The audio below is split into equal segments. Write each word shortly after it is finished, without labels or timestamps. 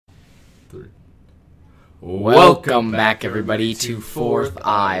3. Welcome back, everybody, to Fourth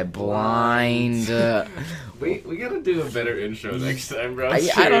Eye Blind. We gotta do a better intro next time, bro.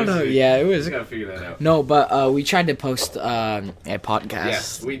 I don't know. Yeah, it was. We gotta figure that out. No, but we tried to post a podcast.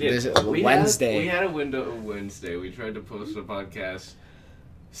 Yes, we did. Wednesday. We had a window of Wednesday. We tried to post a podcast.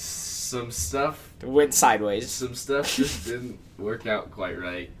 Some stuff Went sideways. Some stuff just didn't work out quite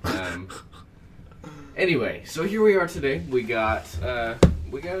right. Anyway, so here we are today. We got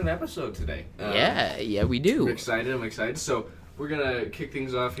an episode today. Yeah, we do. I'm excited. So we're gonna kick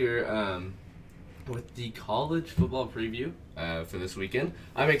things off here with the college football preview for this weekend.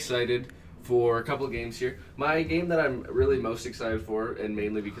 I'm excited for a couple of games here. My game that I'm really most excited for, and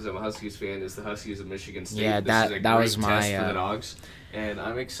mainly because I'm a Huskies fan, is the Huskies of Michigan State. Yeah, this is a that great was my test for the Dogs, and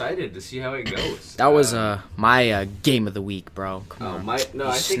I'm excited to see how it goes. That was my game of the week, bro. Come on. I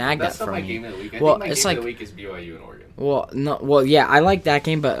think that's not my game of the week. I think my game of the week is BYU and Oregon. Yeah, I like that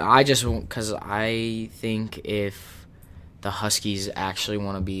game, but I just won't, because I think if the Huskies actually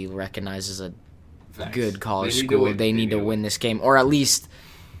want to be recognized as a good college school, they need to win this game, or at least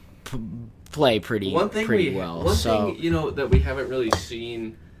play pretty well. One thing that we haven't really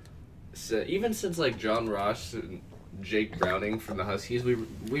seen, even since like John Ross and Jake Browning from the Huskies,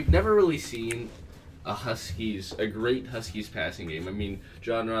 we've never really seen a great Huskies passing game. I mean,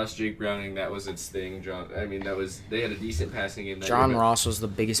 John Ross, Jake Browning, that was its thing. They had a decent passing game. John Ross was the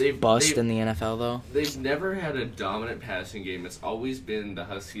biggest bust in the NFL, though. They've never had a dominant passing game. It's always been the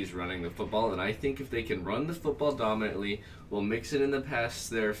Huskies running the football, and I think if they can run the football dominantly, while mix it in the pass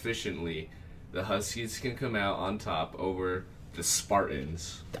there efficiently, the Huskies can come out on top over the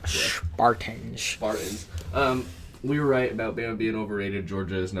Spartans. Spartans. We were right about Bama being overrated.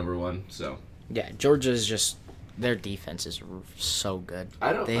 Georgia is number 1, so. Yeah, Georgia's just, their defense is so good.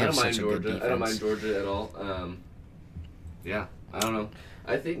 I don't mind Georgia. I don't mind Georgia at all. Yeah, I don't know.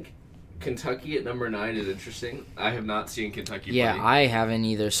 I think Kentucky at number 9 is interesting. I have not seen Kentucky play. Yeah, I haven't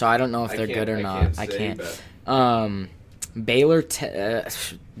either, so I don't know if they're good or not. I can't. Baylor,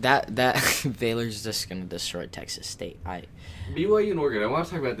 Baylor's just going to destroy Texas State. BYU and Oregon, I want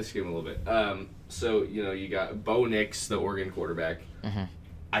to talk about this game a little bit. So, you got Bo Nix, the Oregon quarterback. Mm-hmm.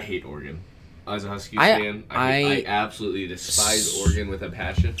 I hate Oregon. As a Huskies fan, I absolutely despise Oregon with a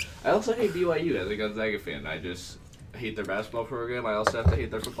passion. I also hate BYU as a Gonzaga fan. I just hate their basketball program. I also have to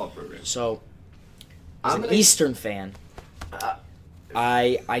hate their football program. So, as an Eastern fan,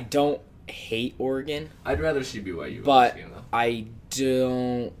 I don't hate Oregon. I'd rather see BYU. But I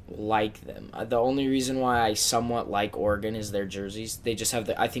don't like them. The only reason why I somewhat like Oregon is their jerseys. They just have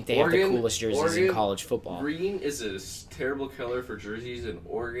I think they have the coolest jerseys in college football. Green is a terrible color for jerseys, and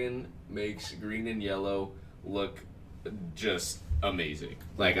Oregon makes green and yellow look just amazing.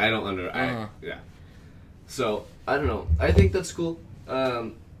 Like, I don't yeah. So, I don't know. I think that's cool.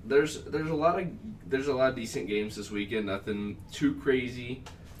 There's a lot of decent games this weekend. Nothing too crazy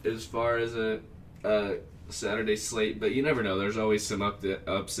as far as a Saturday slate, but you never know. There's always some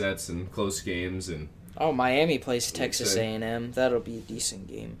upsets and close games. And Miami plays Texas A&M. That'll be a decent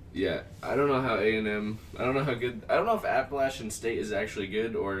game. Yeah, I don't know how A&M. I don't know how good. I don't know if Appalachian State is actually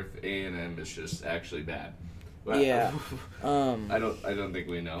good or if A&M is just actually bad. But yeah. I don't think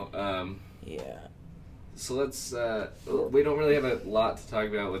we know. Yeah. So let's. We don't really have a lot to talk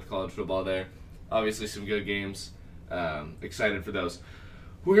about with college football there. Obviously, some good games. Excited for those.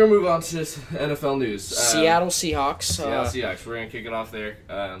 We're going to move on to NFL news. Seattle Seahawks. We're going to kick it off there.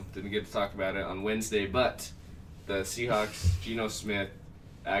 Didn't get to talk about it on Wednesday, but the Seahawks, Geno Smith,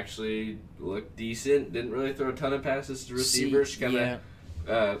 actually looked decent. Didn't really throw a ton of passes to receivers.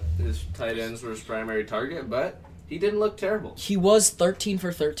 His tight ends were his primary target, but he didn't look terrible. He was 13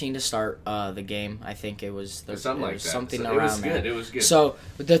 for 13 to start the game. I think it was something like that. Something around that. It was good. So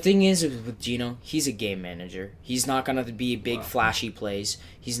the thing is with Geno, he's a game manager. He's not going to be big flashy plays.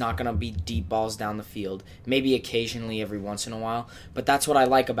 He's not going to be deep balls down the field. Maybe occasionally every once in a while. But that's what I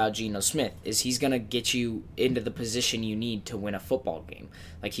like about Geno Smith is he's going to get you into the position you need to win a football game.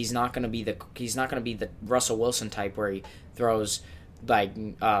 Like he's not going to be the Russell Wilson type where he throws like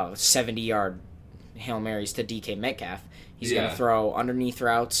 70-yard Hail Marys to DK Metcalf. He's going to throw underneath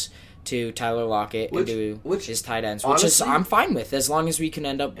routes to Tyler Lockett and do his tight ends, which I'm fine with as long as we can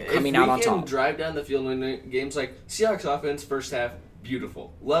end up coming out on top. If we can drive down the field in games like Seahawks offense, first half,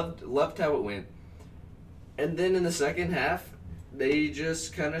 beautiful. Loved how it went. And then in the second half, they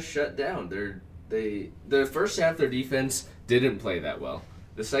just kind of shut down. The first half, their defense didn't play that well.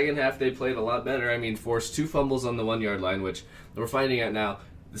 The second half, they played a lot better. I mean, forced 2 fumbles on the 1-yard line, which we're finding out now.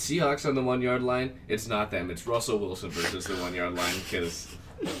 The Seahawks on the 1-yard line, it's not them. It's Russell Wilson versus the 1-yard line because,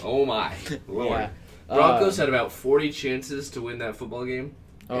 oh my Lord. Yeah. Broncos had about 40 chances to win that football game.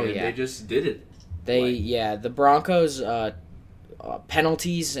 Oh, and yeah. they just did it. The Broncos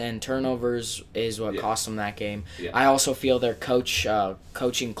penalties and turnovers is what cost them that game. Yeah. I also feel their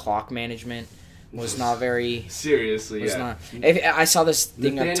coaching clock management was not very... Seriously, Not, I saw this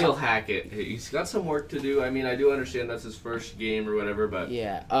thing... Nathaniel Hackett, he's got some work to do. I mean, I do understand that's his first game or whatever, but...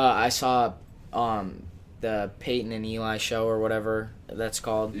 Yeah, I saw the Peyton and Eli show or whatever that's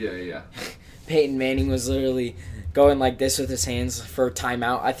called. Yeah. Peyton Manning was literally going like this with his hands for a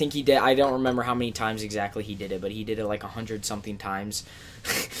timeout. I think he did. I don't remember how many times exactly he did it, but he did it like 100-something times,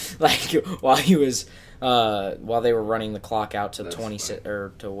 like while they were running the clock out to 20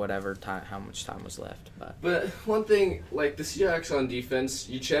 or to whatever time, how much time was left. But one thing, like the Seahawks on defense,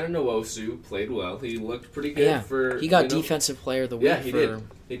 Uchenna Nwosu played well. He looked pretty good for. He got Defensive Player of the Week. Yeah, he did.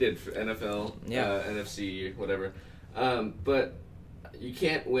 He did for NFL, NFC, whatever. But you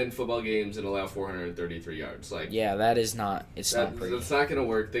can't win football games and allow 433 yards. That is not. It's not pretty. It's not going to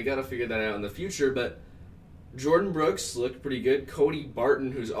work. They got to figure that out in the future. But Jordan Brooks looked pretty good. Cody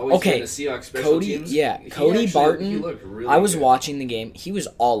Barton, who's always been a Seahawks special teams. Yeah, Cody Barton. He looked really I was good. watching the game. He was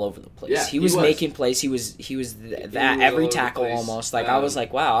all over the place. Yeah, he was making plays. He was every tackle almost. I was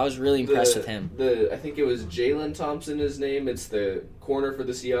like, wow. I was really impressed with him. I think it was Jalen Thompson. His name. It's the corner for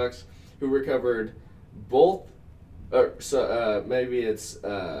the Seahawks who recovered both. Maybe it's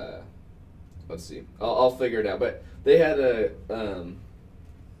let's see. I'll figure it out. But they had a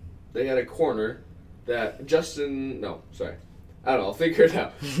corner that Justin. No, sorry. I don't know. I'll figure it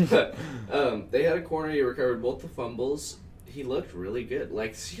out. But they had a corner. He recovered both the fumbles. He looked really good.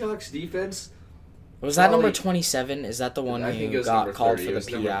 Like Seahawks defense. Was that number 27? Is that the one who got called 30. for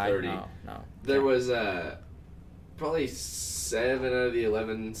the PI? No. There was probably 7 out of the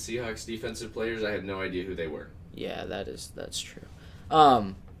 11 Seahawks defensive players. I had no idea who they were. Yeah, that's true.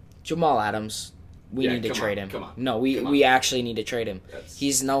 Jamal Adams, we need to trade him. Come on. No, we actually need to trade him.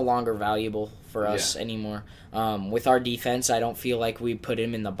 He's no longer valuable for us anymore. With our defense, I don't feel like we put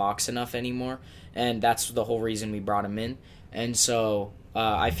him in the box enough anymore, and that's the whole reason we brought him in. And so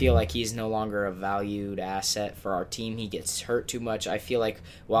I feel like he's no longer a valued asset for our team. He gets hurt too much. I feel like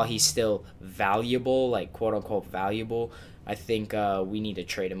while he's still valuable, like quote-unquote valuable, I think we need to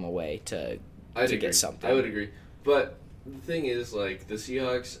trade him away to get something. I would agree. But the thing is, like, the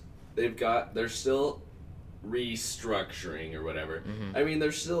Seahawks, they're still restructuring or whatever. Mm-hmm. I mean,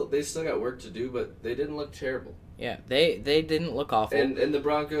 they still got work to do, but they didn't look terrible. Yeah, they didn't look awful. And the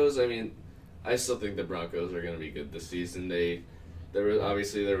Broncos, I mean, I still think the Broncos are going to be good this season. There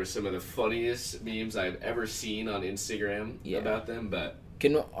were some of the funniest memes I've ever seen on Instagram about them, but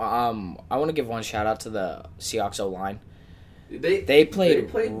I want to give one shout out to the Seahawks O-line. They played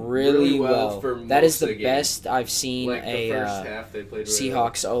really well. For most that is the game. best I've seen the first half, they played really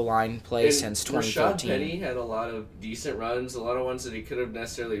Seahawks well. O-line play since 2013. Rashad Penny had a lot of decent runs, a lot of ones that he could have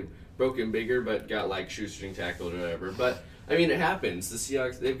necessarily broken bigger, but got like shoestring tackled or whatever. But I mean, it happens. The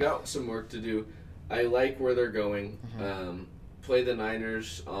Seahawks, they've got some work to do. I like where they're going. Mm-hmm. Play the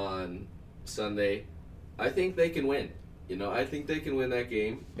Niners on Sunday. I think they can win. I think they can win that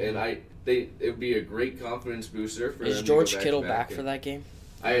game, and it would be a great confidence booster for them. Is George Kittle back for that game?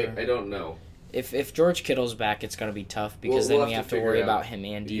 I don't know. If George Kittle's back, it's going to be tough because then we have to worry about him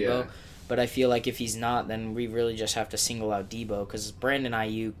and Debo. Yeah. But I feel like if he's not, then we really just have to single out Debo because Brandon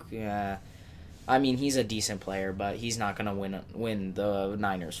Ayuk, I mean, he's a decent player, but he's not going to win the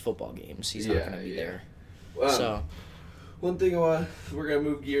Niners football games. He's not going to be there. So. One thing we're going to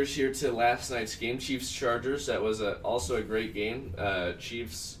move gears here to last night's game, Chiefs-Chargers. That was also a great game.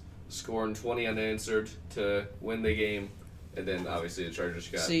 Chiefs scoring 20 unanswered to win the game, and then obviously the Chargers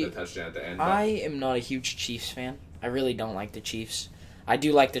got the touchdown at the end. I am not a huge Chiefs fan. I really don't like the Chiefs. I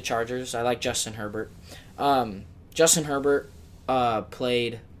do like the Chargers. I like Justin Herbert. Justin Herbert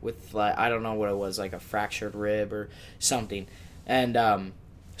played with, I don't know what it was, like a fractured rib or something. And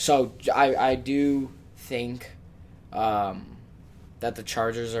so I do think... that the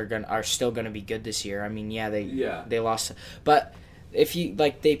Chargers are still gonna be good this year. I mean, they lost, but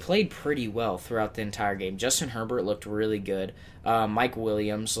they played pretty well throughout the entire game. Justin Herbert looked really good. Mike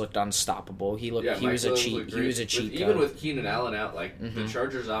Williams looked unstoppable. He was a cheat code. Even with Keenan Allen out, the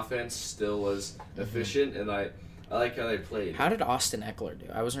Chargers offense still was efficient, and I like how they played. How did Austin Eckler do?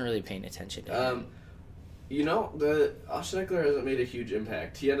 I wasn't really paying attention to him. The Austin Eckler hasn't made a huge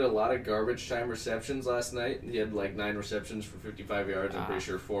impact. He had a lot of garbage time receptions last night. He had 9 receptions for 55 yards. I'm pretty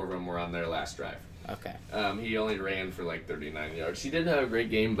sure 4 of them were on their last drive. Okay. He only ran for 39 yards. He didn't have a great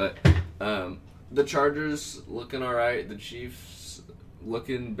game, but the Chargers looking all right. The Chiefs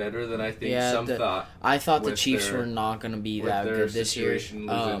looking better than I think some thought. I thought the Chiefs were not going to be that good this year. Losing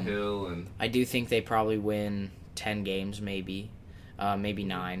Hill and I do think they probably win 10 games maybe. maybe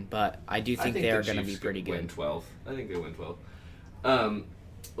 9. But I do think they're going to be pretty good. Win 12. I think they win 12.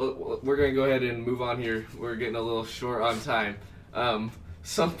 We're going to go ahead and move on here. We're getting a little short on time.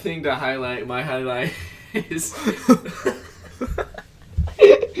 Something to highlight. My highlight is...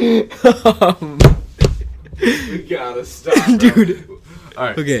 We gotta stop, dude. All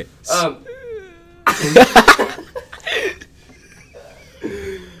right. Okay.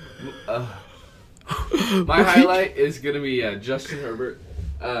 My highlight is gonna be Justin Herbert.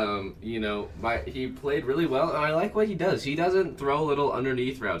 He played really well, and I like what he does. He doesn't throw little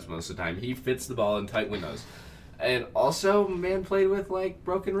underneath routes most of the time. He fits the ball in tight windows. And also, man played with,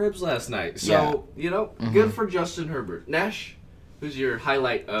 broken ribs last night. So, good for Justin Herbert. Nash, who's your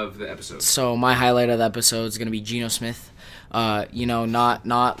highlight of the episode? So, my highlight of the episode is going to be Geno Smith. Not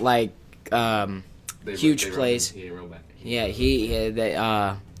huge plays. He didn't roll back. Yeah,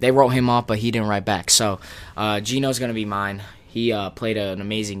 they wrote him off, but he didn't write back. So, Geno's going to be mine. He played an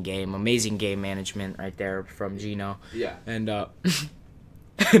amazing game management right there from Geno. Yeah.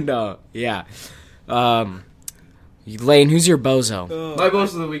 Yeah. Lane, who's your bozo? My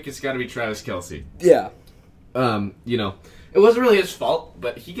bozo of the week has got to be Travis Kelce. Yeah. It wasn't really his fault,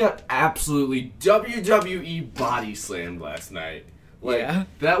 but he got absolutely WWE body slammed last night.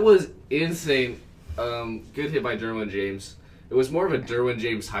 That was insane. Good hit by Derwin James. It was more of a Derwin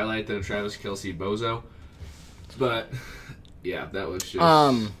James highlight than a Travis Kelce bozo. But, yeah, that was just...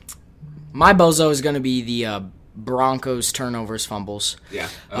 My bozo is going to be the Broncos turnovers, fumbles. Yeah.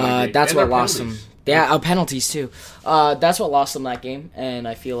 That's what lost them. Yeah, penalties too. That's what lost them that game, and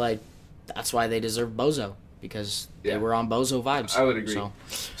I feel like that's why they deserve bozo, because they were on bozo vibes. I would agree.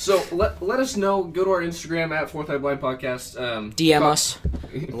 So let us know. Go to our Instagram at Fourth Eye Blind Podcast. DM us.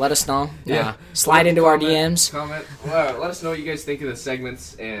 Let us know. Slide into our DMs. Comment. Let us know what you guys think of the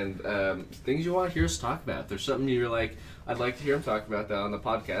segments and things you want to hear us talk about. If there's something you're like, I'd like to hear them talk about that on the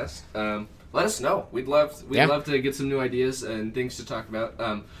podcast. Let us know. We'd love to get some new ideas and things to talk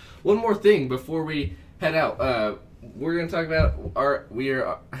about. One more thing before we head out. We're going to talk about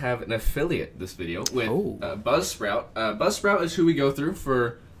have an affiliate this video with Buzzsprout. Buzzsprout is who we go through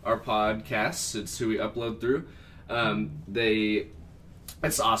for our podcasts. It's who we upload through.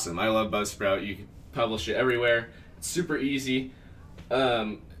 It's awesome. I love Buzzsprout. You can publish it everywhere. It's super easy.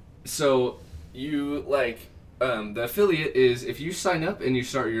 So you the affiliate is if you sign up and you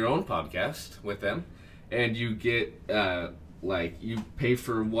start your own podcast with them, and you get you pay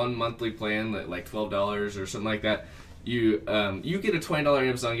for one monthly plan, like $12 or something like that. You get a $20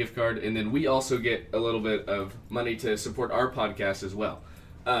 Amazon gift card, and then we also get a little bit of money to support our podcast as well.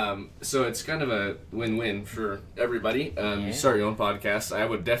 So it's kind of a win-win for everybody. You start your own podcast. I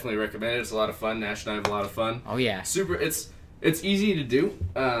would definitely recommend it. It's a lot of fun. Nash and I have a lot of fun. Oh yeah, super. It's easy to do,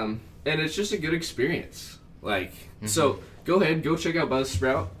 and it's just a good experience. So go ahead, go check out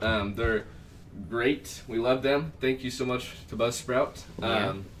Buzzsprout. They're great. We love them. Thank you so much to Buzzsprout.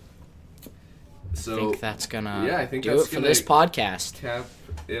 I think that's gonna do it for this podcast. Cap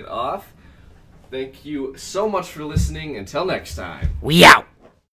it off. Thank you so much for listening. Until next time. We out.